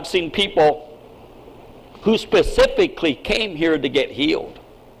years, I've seen people who specifically came here to get healed,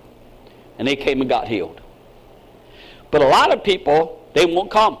 and they came and got healed. But a lot of people, they won't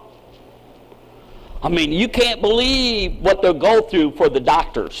come. I mean, you can't believe what they'll go through for the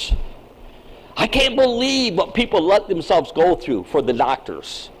doctors. I can't believe what people let themselves go through for the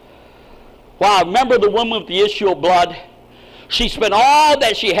doctors. Wow, remember the woman with the issue of blood? She spent all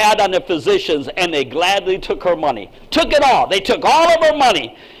that she had on the physicians, and they gladly took her money. Took it all. They took all of her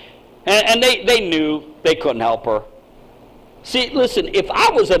money. And they knew they couldn't help her. See, listen, if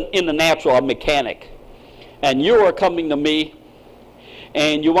I was in the natural, a mechanic, and you were coming to me,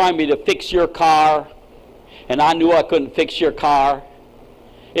 and you wanted me to fix your car, and I knew I couldn't fix your car,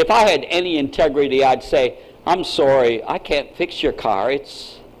 if I had any integrity, I'd say, I'm sorry, I can't fix your car.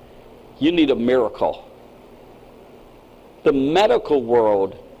 You need a miracle. The medical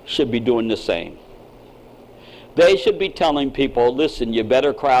world should be doing the same. They should be telling people, listen, you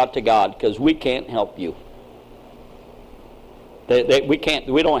better cry out to God, because we can't help you.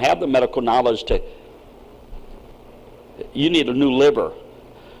 We don't have the medical knowledge to. You need a new liver.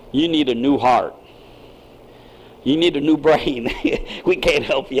 You need a new heart. You need a new brain. We can't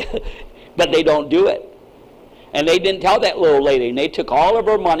help you. But they don't do it. And they didn't tell that little lady. And they took all of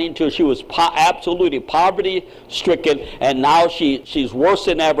her money until she was absolutely poverty-stricken. And now she's worse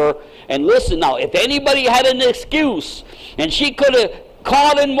than ever. And listen now, if anybody had an excuse, and she could have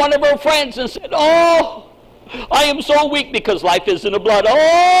called in one of her friends and said, oh, I am so weak, because life is in the blood. Oh,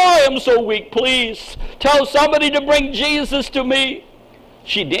 I am so weak. Please tell somebody to bring Jesus to me.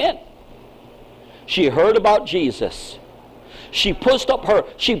 She did. She heard about Jesus. She pushed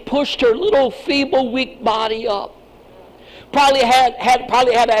her little feeble, weak body up. Probably had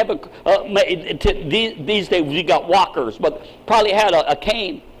to have these days we got walkers, but probably had a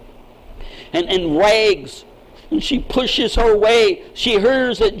cane and rags. And she pushes her way. She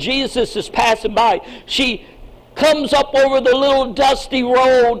hears that Jesus is passing by. She comes up over the little dusty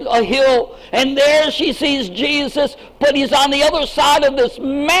road, a hill, and there she sees Jesus, but he's on the other side of this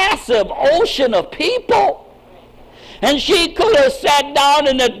massive ocean of people. And she could have sat down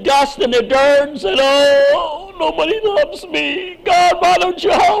in the dust and the dirt and said, oh, nobody loves me. God, why don't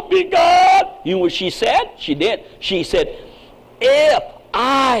you help me, God? You know what she said? She did. She said, if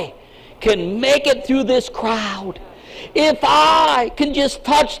I can make it through this crowd, if I can just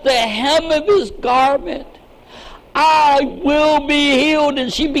touch the hem of his garment, I will be healed.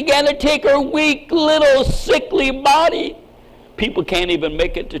 And she began to take her weak, little, sickly body. People can't even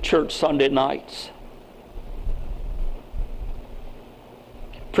make it to church Sunday nights.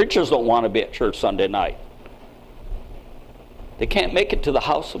 Preachers don't want to be at church Sunday night. They can't make it to the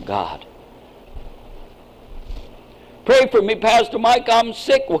house of God. Pray for me, Pastor Mike, I'm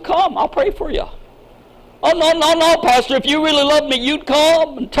sick. Well, come, I'll pray for you. Oh, no, Pastor, if you really love me, you'd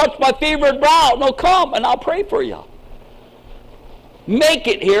come and touch my fevered brow. No, come, and I'll pray for you. Make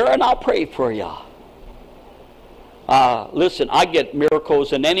it here, and I'll pray for you. Listen, I get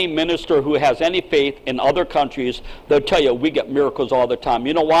miracles, and any minister who has any faith in other countries, they'll tell you, we get miracles all the time.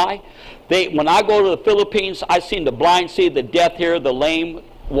 You know why? When I go to the Philippines, I've seen the blind see, the deaf hear, the lame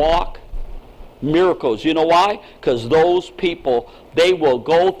walk. Miracles. You know why? Because those people, they will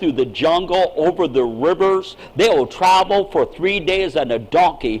go through the jungle, over the rivers. They will travel for 3 days on a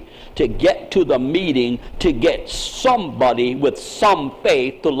donkey to get to the meeting, to get somebody with some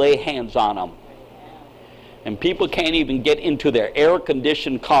faith to lay hands on them. And people can't even get into their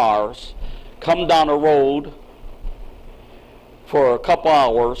air-conditioned cars, come down a road for a couple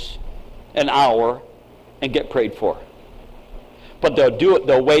hours, an hour, and get prayed for. But they'll do it,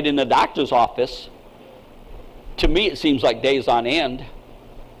 they'll wait in the doctor's office. To me, it seems like days on end.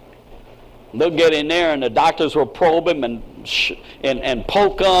 They'll get in there and the doctors will probe them and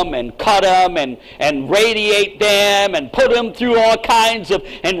poke them and cut them and radiate them and put them through all kinds of,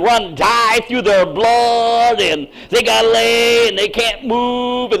 and run dye through their blood, and they got to lay and they can't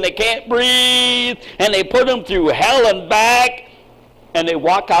move and they can't breathe, and they put them through hell and back, and they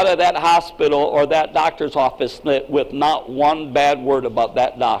walk out of that hospital or that doctor's office with not one bad word about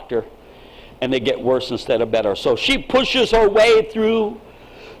that doctor, and they get worse instead of better. So she pushes her way through.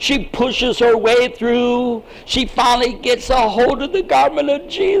 She pushes her way through. She finally gets a hold of the garment of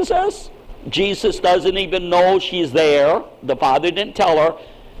Jesus. Jesus doesn't even know she's there. The Father didn't tell her.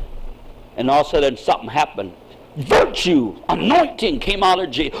 And all of a sudden something happened. Virtue, anointing came out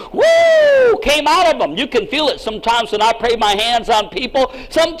of Jesus. Woo! Came out of them. You can feel it sometimes when I pray my hands on people.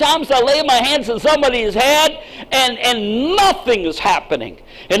 Sometimes I lay my hands on somebody's head and nothing is happening.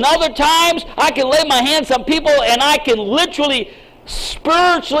 And other times I can lay my hands on people and I can literally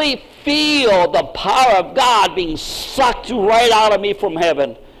spiritually feel the power of God being sucked right out of me from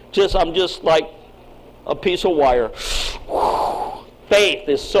heaven. I'm just like a piece of wire. Faith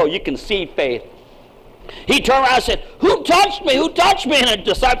is so, you can see faith. He turned around and said, who touched me? Who touched me? And the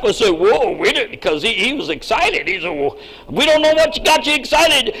disciples said, whoa, we didn't, because he was excited. He said, well, we don't know what got you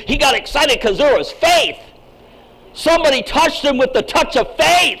excited. He got excited because there was faith. Somebody touched him with the touch of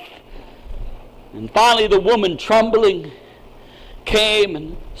faith. And finally the woman, trembling, came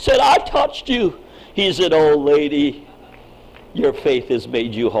and said, I touched you. He said, oh lady, your faith has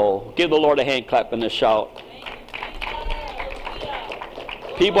made you whole. Give the Lord a hand clap and a shout.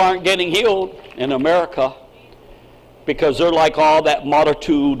 People aren't getting healed in America because they're like all that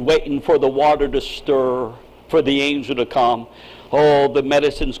multitude waiting for the water to stir, for the angel to come. Oh, the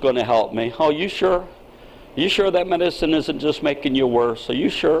medicine's going to help me. Oh, you sure? You sure that medicine isn't just making you worse? Are you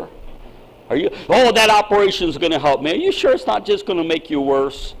sure? Are you? Oh, that operation's going to help me. Are you sure it's not just going to make you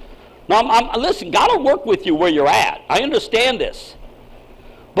worse? No, listen, God will work with you where you're at. I understand this.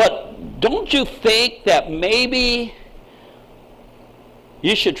 But don't you think that maybe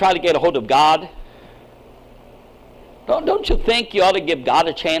you should try to get a hold of God? Don't you think you ought to give God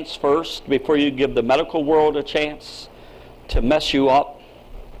a chance first before you give the medical world a chance to mess you up?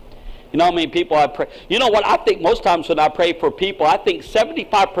 You know how many people I pray? You know what? I think most times when I pray for people, I think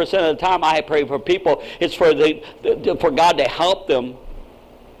 75% of the time I pray for people, it's for God to help them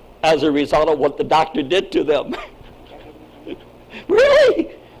as a result of what the doctor did to them.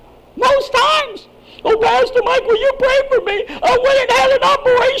 Really? Most times. Oh, Pastor Mike, will you pray for me? I went and had an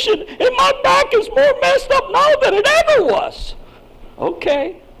operation, and my back is more messed up now than it ever was.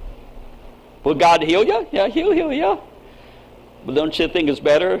 Okay. Will God heal you? Yeah, He'll heal you. But don't you think it's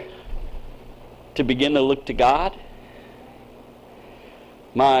better to begin to look to God?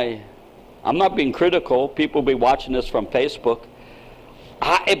 I'm not being critical. People will be watching this from Facebook.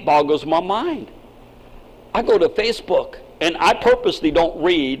 It boggles my mind. I go to Facebook, and I purposely don't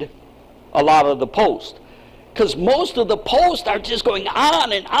read a lot of the posts. Because most of the posts are just going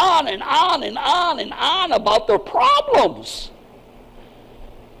on and on and on and on and on about their problems.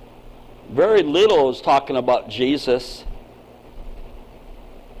 Very little is talking about Jesus.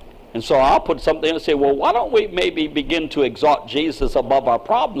 And so I'll put something in and say, well, why don't we maybe begin to exalt Jesus above our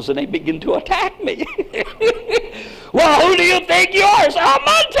problems? And they begin to attack me. Well, who do you think you are? So I'm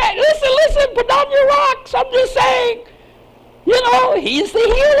not attacking. Listen, put down your rocks. I'm just saying, he's the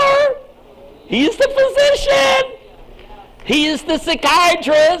healer. He's the physician. He's the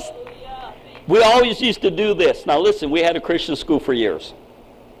psychiatrist. We always used to do this. Now listen, we had a Christian school for years.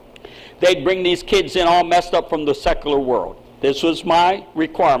 They'd bring these kids in all messed up from the secular world. This was my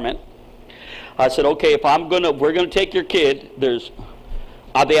requirement. I said, okay, if we're gonna take your kid,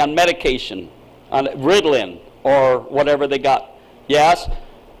 are they on medication, on Ritalin, or whatever they got? Yes.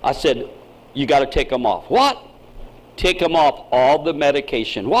 I said, you got to take them off. What? Take them off all the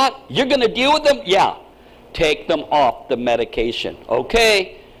medication. What? You're gonna deal with them? Yeah. Take them off the medication.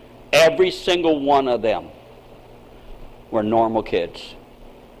 Okay. Every single one of them were normal kids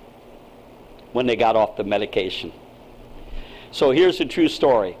when they got off the medication. So here's the true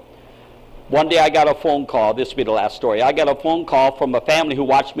story. One day I got a phone call. This will be the last story. I got a phone call from a family who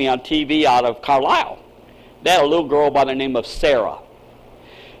watched me on TV out of Carlisle. They had a little girl by the name of Sarah.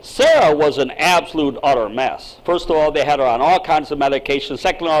 Sarah was an absolute utter mess. First of all, they had her on all kinds of medication.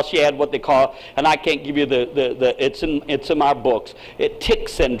 Second of all, she had what they call, and I can't give you it's in my books, tick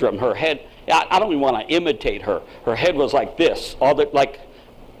syndrome. Her head, I don't even want to imitate her. Her head was like this, like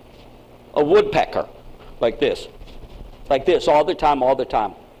a woodpecker, like this all the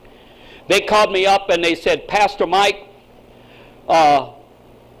time. They called me up and they said, Pastor Mike,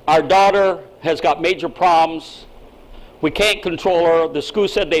 our daughter has got major problems. We can't control her. The school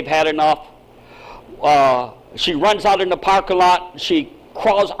said they've had enough. She runs out in the parking lot. She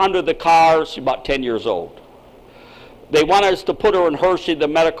crawls under the car. She's about 10 years old. They want us to put her in Hershey, the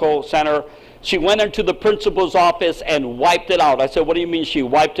medical center. She went into the principal's office and wiped it out. I said, what do you mean she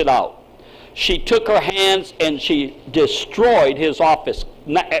wiped it out? She took her hands and she destroyed his office.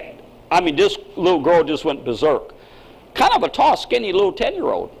 I mean, this little girl just went berserk. Kind of a tall, skinny little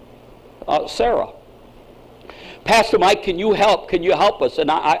 10-year-old, Sarah. Pastor Mike, can you help? Can you help us? And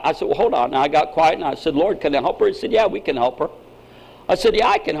I said, well, hold on. And I got quiet and I said, Lord, can I help her? He said, yeah, we can help her. I said, yeah,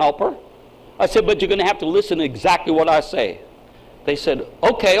 I can help her. I said, but you're going to have to listen to exactly what I say. They said,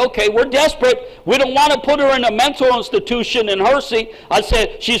 okay, we're desperate. We don't want to put her in a mental institution in Hershey. I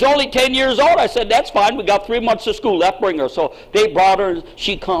said, she's only 10 years old. I said, that's fine. We got 3 months of school left. Bring her. So they brought her.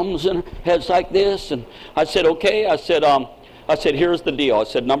 She comes and her head's like this. And I said, okay. I said, here's the deal. I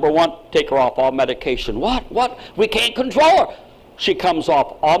said, number one, take her off all medication. What? We can't control her. She comes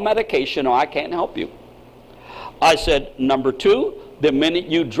off all medication or I can't help you. I said, number two, the minute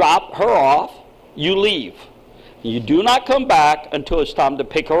you drop her off, you leave. You do not come back until it's time to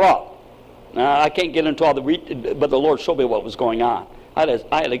pick her up. Now, I can't get into all but the Lord showed me what was going on. I had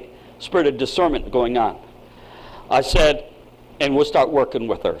a spirit of discernment going on. I said, and we'll start working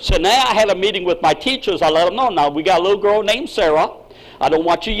with her. So now I had a meeting with my teachers. I let them know, now we got a little girl named Sarah. I don't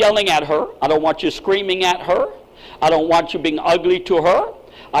want you yelling at her. I don't want you screaming at her. I don't want you being ugly to her.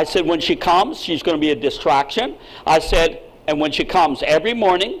 I said, when she comes, she's going to be a distraction. I said, and when she comes every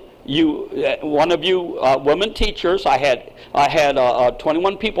morning, one of you women teachers, I had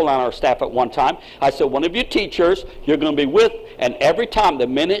 21 people on our staff at one time. I said, one of you teachers, you're going to be with, and every time, the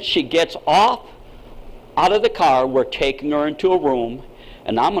minute she gets out of the car, we're taking her into a room,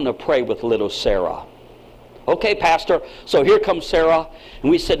 and I'm going to pray with little Sarah. Okay, Pastor. So here comes Sarah, and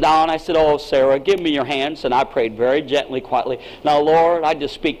we sit down. I said, oh, Sarah, give me your hands. And I prayed very gently, quietly. Now, Lord, I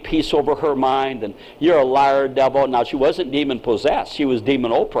just speak peace over her mind, and you're a liar, devil. Now, she wasn't demon-possessed. She was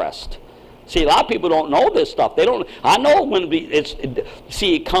demon-oppressed. See, a lot of people don't know this stuff. They don't. I know when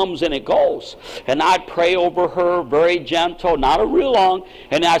it comes and it goes. And I pray over her, very gentle, not a real long.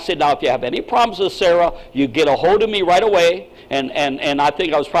 And I said, now, if you have any problems with Sarah, you get a hold of me right away. And I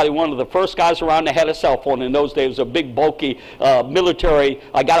think I was probably one of the first guys around that had a cell phone. In those days, it was a big, bulky military.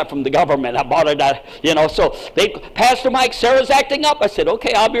 I got it from the government. I bought it, So Pastor Mike, Sarah's acting up. I said,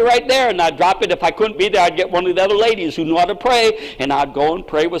 okay, I'll be right there. And I'd drop it. If I couldn't be there, I'd get one of the other ladies who knew how to pray. And I'd go and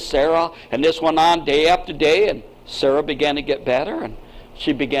pray with Sarah. And this went on day after day. And Sarah began to get better. And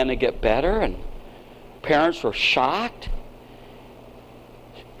she began to get better. And parents were shocked.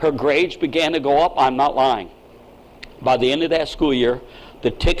 Her grades began to go up. I'm not lying. By the end of that school year, the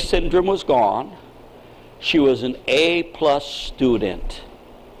tick syndrome was gone. She was an A+ student.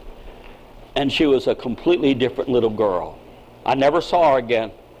 And she was a completely different little girl. I never saw her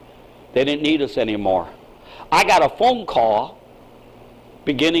again. They didn't need us anymore. I got a phone call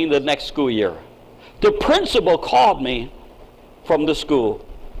beginning the next school year. The principal called me from the school.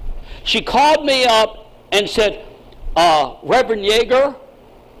 She called me up and said, Reverend Yeager,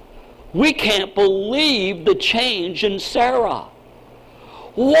 we can't believe the change in Sarah.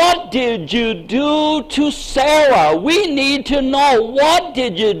 What did you do to Sarah? We need to know. What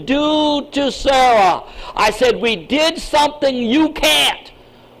did you do to Sarah? I said, we did something you can't.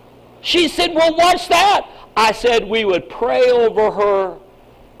 She said, well, what's that? I said, we would pray over her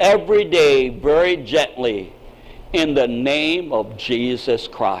every day very gently in the name of Jesus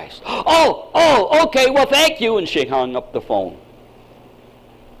Christ. Oh, okay, well, thank you. And she hung up the phone.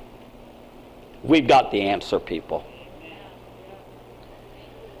 We've got the answer, people.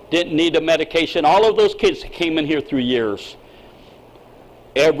 Didn't need a medication. All of those kids came in here through years.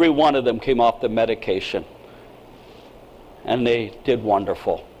 Every one of them came off the medication. And they did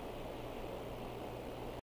wonderful.